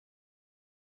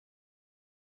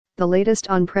The latest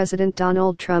on President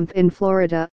Donald Trump in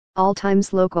Florida, all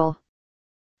times local.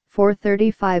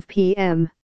 4:35 p.m.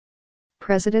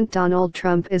 President Donald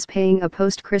Trump is paying a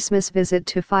post-Christmas visit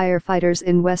to firefighters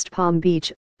in West Palm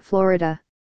Beach, Florida.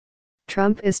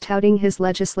 Trump is touting his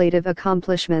legislative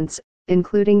accomplishments,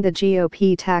 including the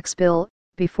GOP tax bill,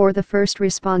 before the first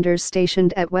responders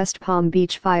stationed at West Palm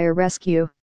Beach Fire Rescue.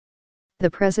 The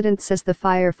president says the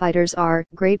firefighters are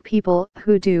great people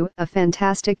who do a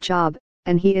fantastic job,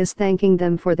 and he is thanking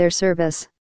them for their service.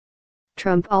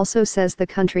 Trump also says the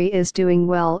country is doing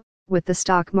well, with the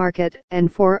stock market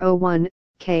and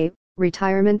 401k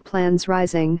retirement plans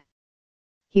rising.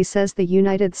 He says the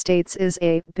United States is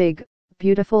a big,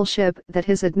 beautiful ship that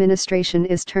his administration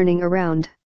is turning around.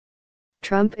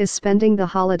 Trump is spending the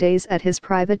holidays at his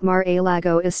private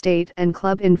Mar-a-Lago estate and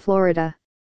club in Florida.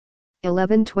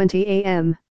 11:20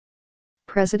 a.m.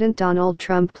 President Donald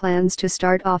Trump plans to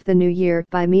start off the new year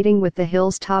by meeting with the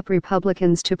Hill's top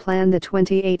Republicans to plan the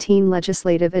 2018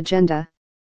 legislative agenda.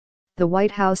 The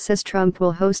White House says Trump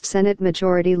will host Senate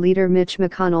Majority Leader Mitch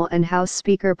McConnell and House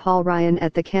Speaker Paul Ryan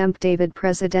at the Camp David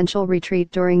presidential retreat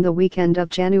during the weekend of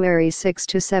January 6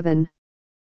 to 7.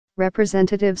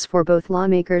 Representatives for both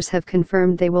lawmakers have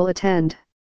confirmed they will attend.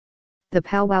 The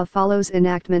powwow follows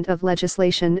enactment of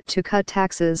legislation to cut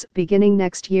taxes beginning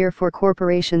next year for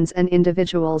corporations and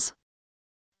individuals.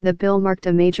 The bill marked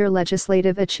a major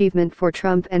legislative achievement for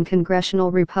Trump and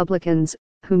congressional Republicans,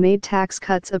 who made tax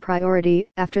cuts a priority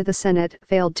after the Senate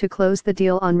failed to close the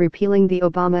deal on repealing the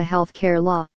Obama health care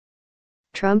law.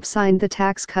 Trump signed the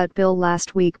tax cut bill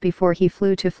last week before he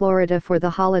flew to Florida for the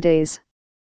holidays.